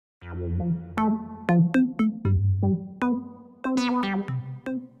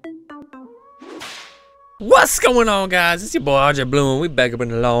What's going on, guys? It's your boy RJ Bloom. We back up in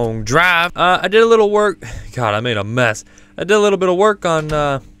the long drive. I did a little work. God, I made a mess. I did a little bit of work on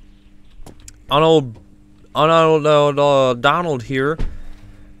old Donald here.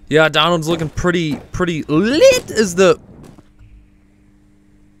 Yeah, Donald's looking pretty lit, as the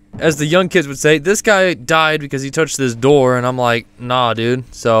young kids would say. This guy died because he touched this door, and I'm like, nah,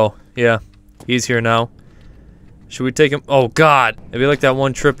 dude. So yeah, he's here now. Should we take him? Oh God, it'd be like that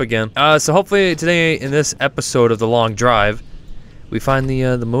one trip again. So hopefully today in this episode of the long drive, we find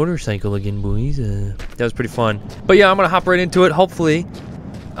the motorcycle again, boys. That was pretty fun. But yeah, I'm gonna hop right into it. Hopefully,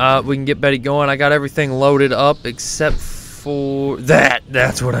 we can get Betty going. I got everything loaded up except for that.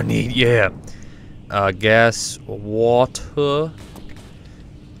 That's what I need. Yeah. Gas, water.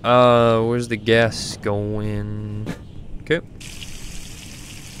 Where's the gas going? Okay.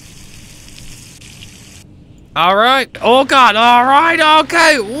 Alright. Oh God. Alright.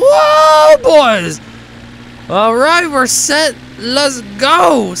 Okay. Whoa, boys. Alright, we're set. Let's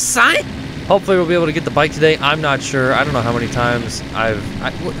go, son. Hopefully we'll be able to get the bike today. I'm not sure. I don't know how many times do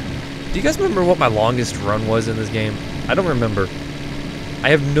you guys remember what my longest run was in this game? I don't remember. I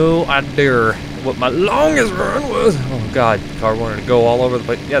have no idea what my longest run was. Oh God, the car wanted to go all over the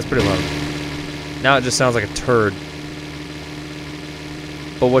place. Yeah, it's pretty loud. Now it just sounds like a turd.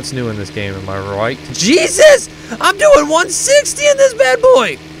 But what's new in this game, am I right? Jesus! I'm doing 160 in this bad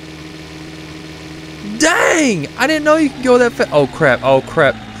boy! Dang! I didn't know you could go that fast. Oh crap, oh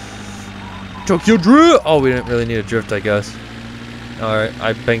crap. Tokyo Drift! Oh, we didn't really need a drift, I guess. Alright,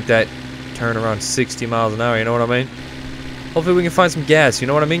 I banked that turn around 60 miles an hour, you know what I mean? Hopefully we can find some gas, you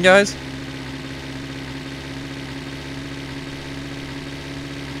know what I mean, guys?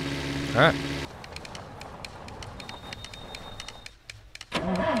 Alright.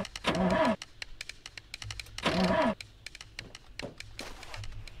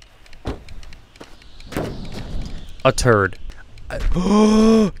 A turd.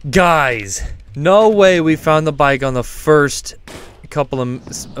 Guys, no way we found the bike on the first couple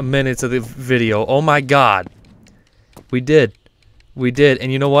of minutes of the video. Oh my God. We did. We did.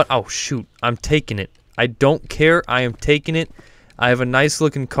 And you know what? Oh shoot, I'm taking it. I don't care. I am taking it. I have a nice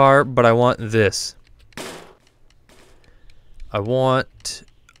looking car, but I want this. I want...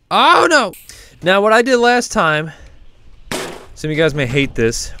 Oh no! Now what I did last time, some of you guys may hate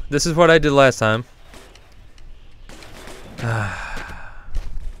this. This is what I did last time.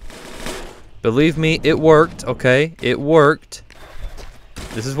 Believe me, it worked, okay? It worked.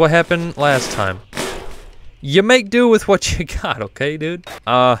 This is what happened last time. You make do with what you got, okay, dude?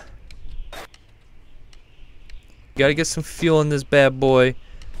 Gotta get some fuel in this bad boy.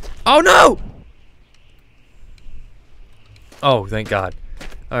 Oh, no! Oh, thank God.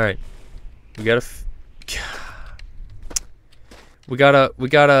 Alright. We gotta... We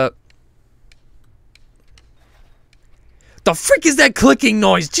gotta... The frick is that clicking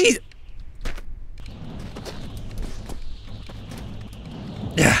noise? Jeez.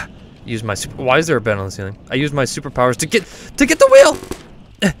 Yeah. Use my super. Why is there a bed on the ceiling? I used my superpowers to get the wheel.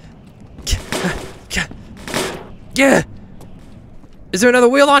 Yeah. Is there another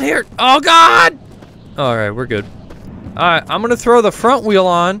wheel on here? Oh God. All right, we're good. Alright, I'm gonna throw the front wheel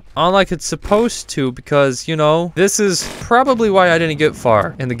on like it's supposed to, because, you know, this is probably why I didn't get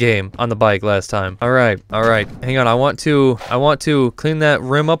far in the game on the bike last time. Alright, hang on, I want to clean that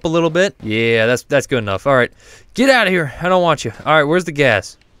rim up a little bit. Yeah, that's good enough. Alright, get out of here, I don't want you. Alright, where's the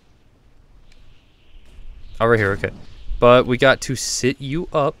gas? Oh, right here, okay. But we got to sit you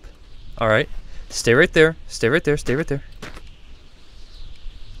up. Alright, stay right there, stay right there, stay right there.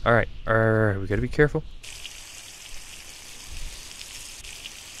 Alright, we gotta be careful.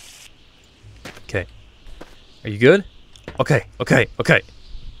 Okay. Are you good? Okay.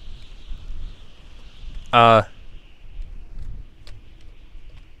 Oh,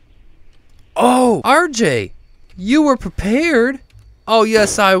 RJ, you were prepared? Oh,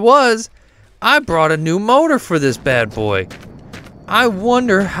 yes, I was. I brought a new motor for this bad boy. I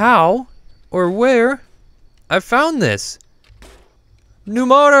wonder how or where I found this. New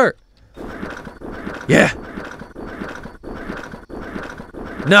motor. Yeah.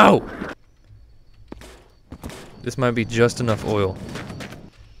 No. This might be just enough oil.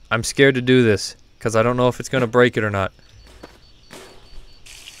 I'm scared to do this, because I don't know if it's going to break it or not.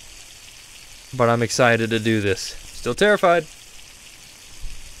 But I'm excited to do this. Still terrified.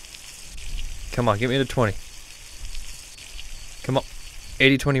 Come on, get me to 20. Come on.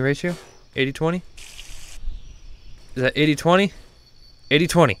 80-20 ratio? 80-20? Is that 80-20?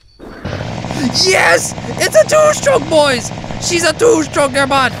 80-20. Yes! It's a two-stroke, boys! She's a two-stroke,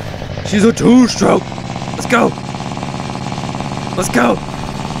 everybody! She's a two-stroke. Let's go. Let's go.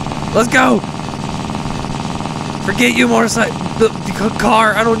 Let's go. Forget you, motorcycle. The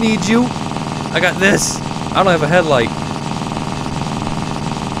car. I don't need you. I got this. I don't have a headlight.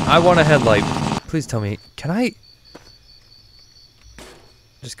 I want a headlight. Please tell me. Can I?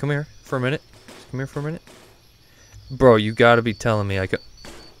 Just come here for a minute. Just come here for a minute. Bro, you gotta be telling me I could.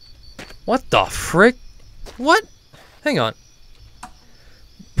 What the frick? What? Hang on.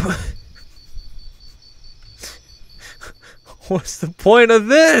 What's the point of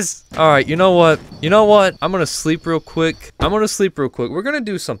this? Alright, you know what? You know what? I'm gonna sleep real quick. I'm gonna sleep real quick. We're gonna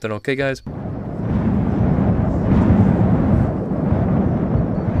do something, okay, guys?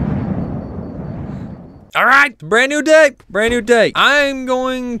 Alright, brand new day. Brand new day. I'm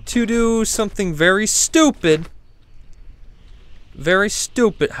going to do something very stupid. Very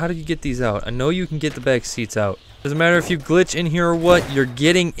stupid. How do you get these out? I know you can get the back seats out. Doesn't matter if you glitch in here or what, you're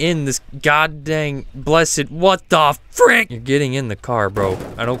getting in this goddamn blessed, what the frick? You're getting in the car, bro.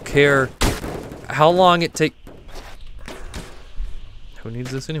 I don't care how long it take. Who needs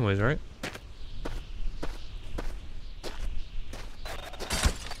this anyways, right?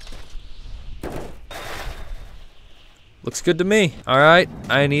 Looks good to me. All right,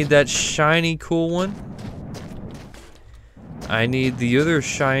 I need that shiny, cool one. I need the other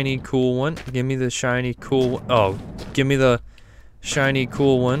shiny, cool one. Give me the shiny, cool one. Oh, give me the shiny,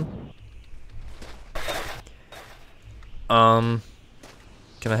 cool one. Can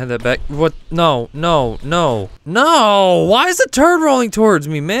I have that back? What? No, no, no, no! Why is the turd rolling towards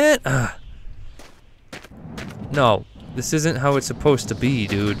me, man? No, this isn't how it's supposed to be,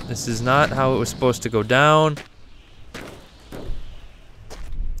 dude. This is not how it was supposed to go down.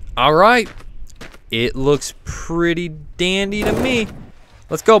 All right. It looks pretty dandy to me.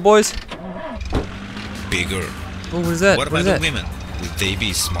 Let's go, boys. Bigger. Oh, what is that? What about the women? Will they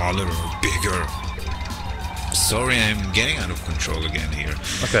be smaller or bigger? Sorry, I'm getting out of control again here.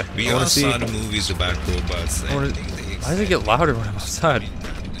 Okay. We all saw the movies about robots. Why does it get louder when I'm outside?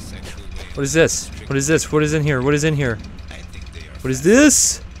 What is this? What is this? What is in here? What is in here? What is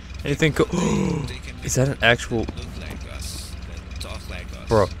this? Anything cool? Is that an actual...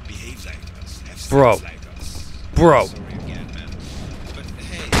 Bro. Bro. Bro.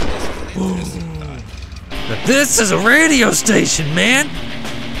 Now this is a radio station, man!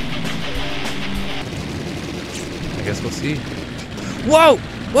 I guess we'll see. Whoa!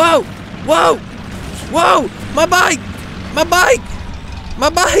 Whoa! Whoa! Whoa! My bike! My bike! My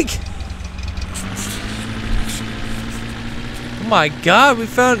bike! Oh my god, we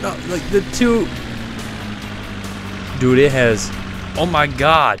found like the two... Dude, it has... Oh my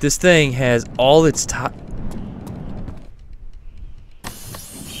god, this thing has all its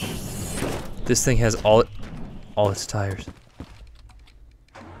This thing has all its tires.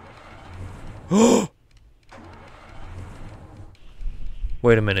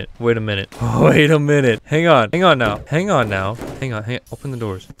 Wait a minute. Wait a minute. Wait a minute. Hang on. Hang on now. Hang on now. Hang on. Open the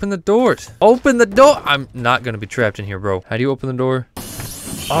doors. Open the doors. Open the door. I'm not gonna be trapped in here, bro. How do you open the door?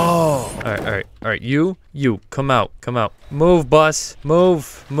 Oh. All right. All right. All right. You. Come out. Come out. Move, bus.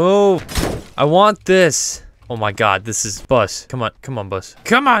 Move. Move. I want this. Oh my god. This is bus. Come on. Come on, bus.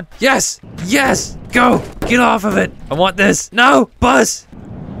 Come on. Yes. Yes. Go. Get off of it. I want this. No, bus.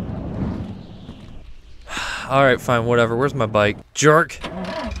 All right, fine, whatever. Where's my bike? Jerk.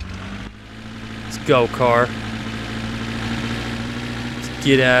 Let's go, car. Let's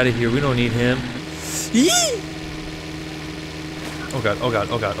get out of here. We don't need him. Yee! Oh god, oh god,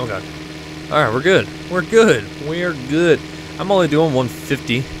 oh god, oh god. All right, we're good. We're good. We're good. I'm only doing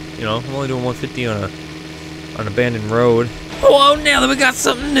 150. You know, I'm only doing 150 on an abandoned road. Oh, now that we got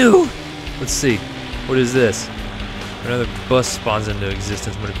something new. Let's see. What is this? Another bus spawns into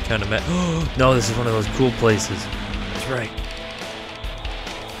existence, but it'd be kind of mad. No, this is one of those cool places. That's right.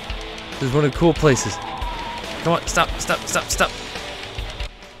 This is one of the cool places. Come on, stop, stop, stop, stop.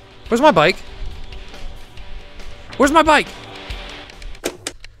 Where's my bike? Where's my bike?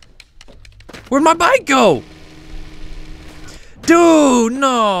 Where'd my bike go? Dude,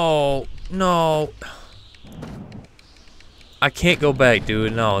 no. No. I can't go back,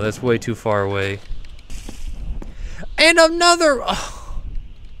 dude. No, that's way too far away. And another. Oh.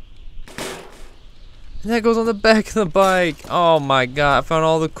 And that goes on the back of the bike. Oh my god, I found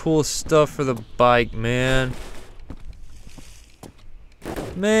all the cool stuff for the bike, man.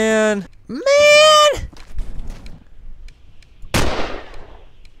 Man. Man!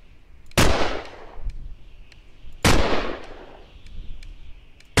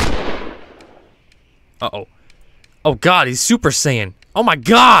 Uh-oh. Oh god, he's Super Saiyan. Oh my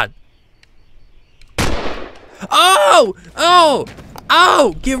god! Oh! Oh!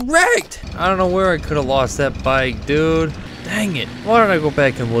 Oh, get wrecked! I don't know where I could have lost that bike, dude. Dang it. Why did I go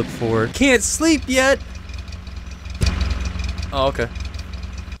back and look for it? Can't sleep yet. Oh, okay.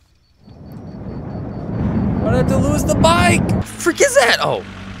 I'd have to lose the bike. Freak is that? Oh.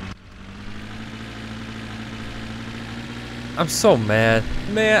 I'm so mad.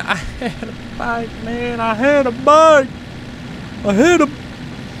 Man, I had a bike, man. I had a bike. I had a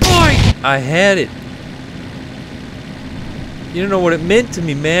bike. I had it. You don't know what it meant to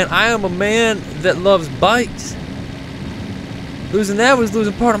me, man. I am a man that loves bikes. Losing that was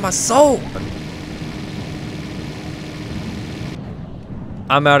losing part of my soul.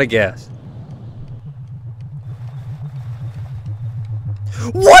 I'm out of gas.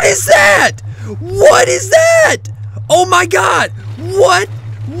 What is that? What is that? Oh my God! What?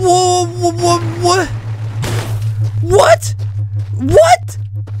 Whoa, what? What? What? What?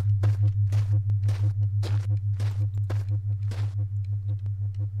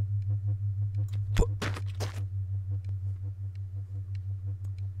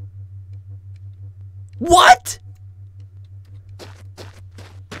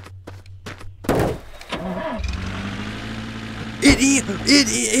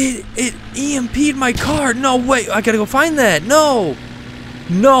 It EMP'd my car. No, wait, I gotta go find that. No,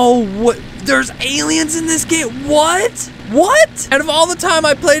 what? There's aliens in this game. What? What? Out of all the time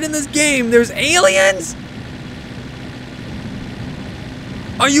I played in this game, there's aliens?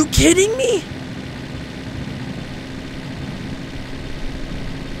 Are you kidding me?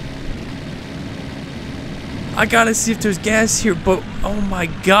 I gotta see if there's gas here, but oh my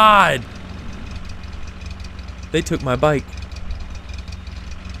God. They took my bike.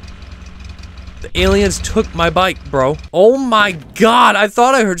 The aliens took my bike, bro. Oh my God, I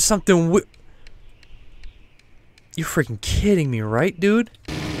thought I heard something You're freaking kidding me, right, dude?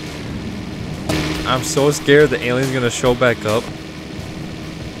 I'm so scared the alien's gonna show back up.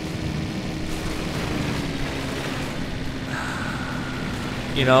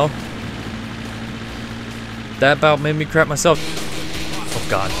 You know? That about made me crap myself. Oh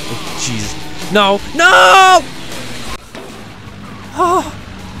God, oh Jesus. No, no! Oh.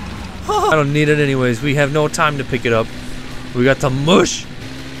 I don't need it anyways. We have no time to pick it up. We got to mush.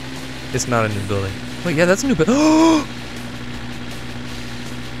 It's not a new building. Wait, yeah, that's a new building.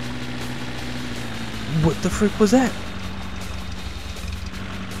 What the frick was that?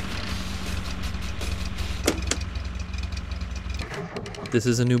 This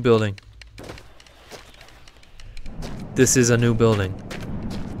is a new building. This is a new building.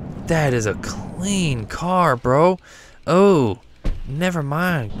 That is a clean car, bro. Oh, never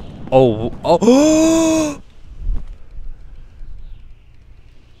mind. Oh.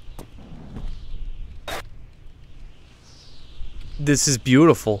 This is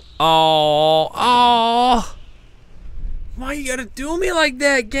beautiful. Oh. Why you gotta do me like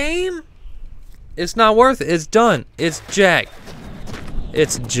that, game? It's not worth it. It's done. It's jacked.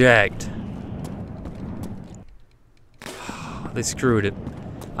 It's jacked. They screwed it.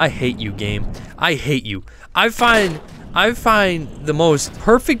 I hate you, game. I hate you. I find the most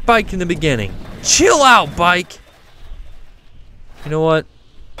perfect bike in the beginning. Chill out, bike. You know what?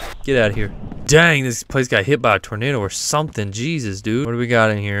 Get out of here. Dang, this place got hit by a tornado or something. Jesus, dude. What do we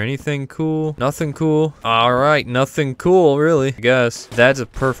got in here? Anything cool? Nothing cool. All right, nothing cool, really. I guess. That's a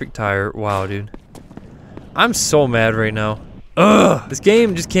perfect tire. Wow, dude. I'm so mad right now. Ugh. This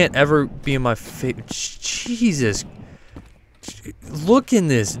game just can't ever be in my favorite. Jesus. Look in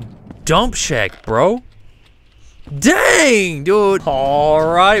this dump shack, bro. Dang, dude. All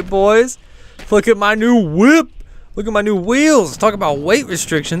right, boys. Look at my new whip. Look at my new wheels. Talk about weight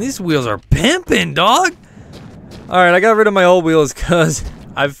restriction. These wheels are pimping, dog. All right, I got rid of my old wheels because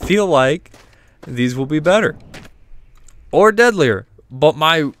I feel like these will be better or deadlier. But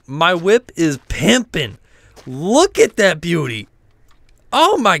my whip is pimping. Look at that beauty.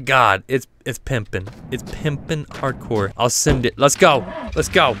 Oh my God, it's pimping. It's pimping hardcore. I'll send it. Let's go. Let's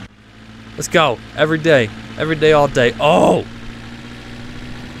go. Let's go. Every day, all day. Oh.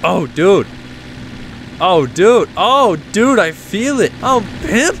 Oh, dude. Oh, dude. Oh, dude, I feel it. I'm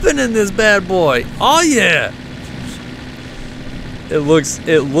pimping in this bad boy. Oh yeah. It looks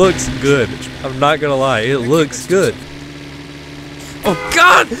good. I'm not gonna lie. It looks good. Oh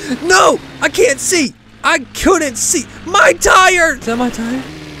God, no! I can't see. I couldn't see. My tire! Is that my tire?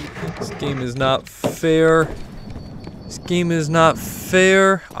 This game is not fair. This game is not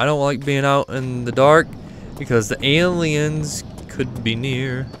fair. I don't like being out in the dark because the aliens could be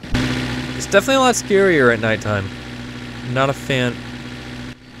near. It's definitely a lot scarier at nighttime. I'm not a fan.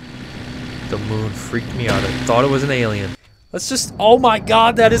 The moon freaked me out. I thought it was an alien. Let's just, oh my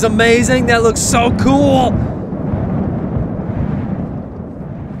God, that is amazing. That looks so cool.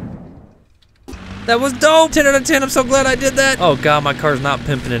 That was dope. 10 out of 10. I'm so glad I did that. Oh god, my car's not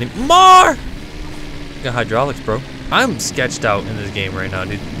pimping anymore. Got hydraulics, bro. I'm sketched out in this game right now,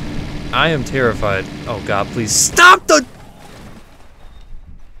 dude. I am terrified. Oh god, please stop the...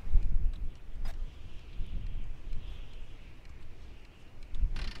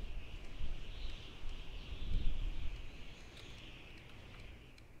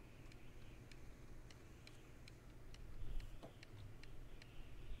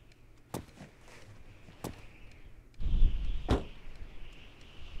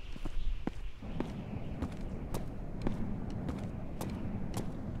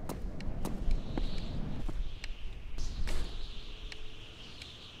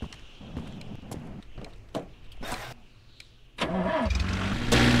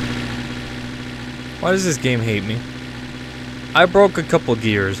 Why does this game hate me? I broke a couple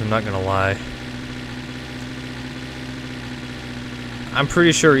gears, I'm not gonna lie. I'm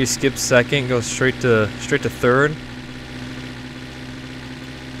pretty sure he skips second, goes straight to third.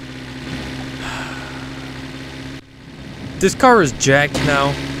 This car is jacked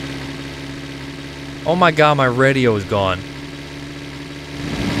now. Oh my god, my radio is gone.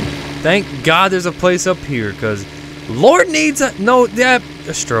 Thank god there's a place up here, cause Lord needs a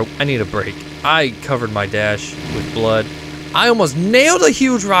stroke. I need a break. I covered my dash with blood. I almost nailed a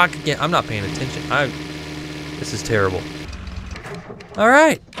huge rock again. I'm not paying attention. This is terrible. All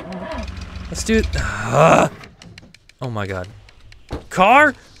right, let's do it. Oh my god.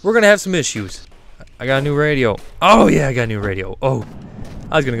 Car, we're gonna have some issues. I got a new radio. Oh yeah, I got a new radio. Oh,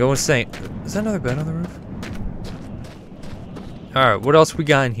 I was gonna go insane. Is that another bed on the roof? All right, what else we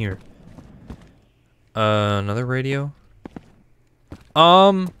got in here? Another radio.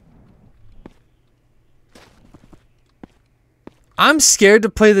 I'm scared to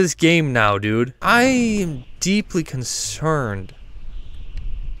play this game now, dude. I am deeply concerned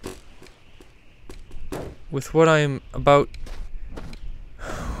with what I'm about.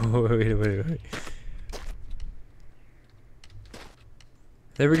 Wait.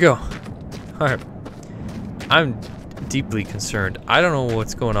 There we go. Alright. I'm deeply concerned. I don't know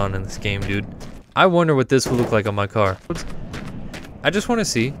what's going on in this game, dude. I wonder what this will look like on my car. I just want to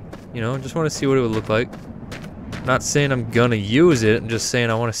see, you know, just want to see what it would look like. I'm not saying I'm gonna use it, I'm just saying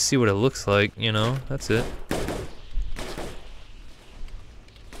I want to see what it looks like, you know, that's it.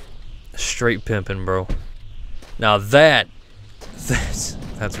 Straight pimping, bro. Now that's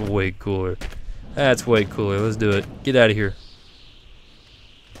way cooler. That's way cooler, let's do it. Get out of here.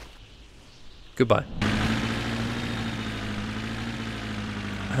 Goodbye.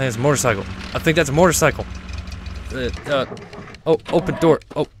 I think it's a motorcycle. I think that's a motorcycle. Oh, open door.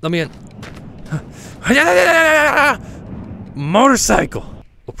 Oh, let me in. Motorcycle.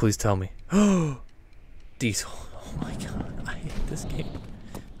 Oh, please tell me. Diesel. Oh my god. I hate this game.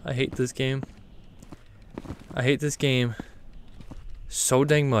 I hate this game. I hate this game so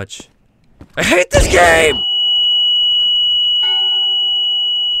dang much. I hate this game!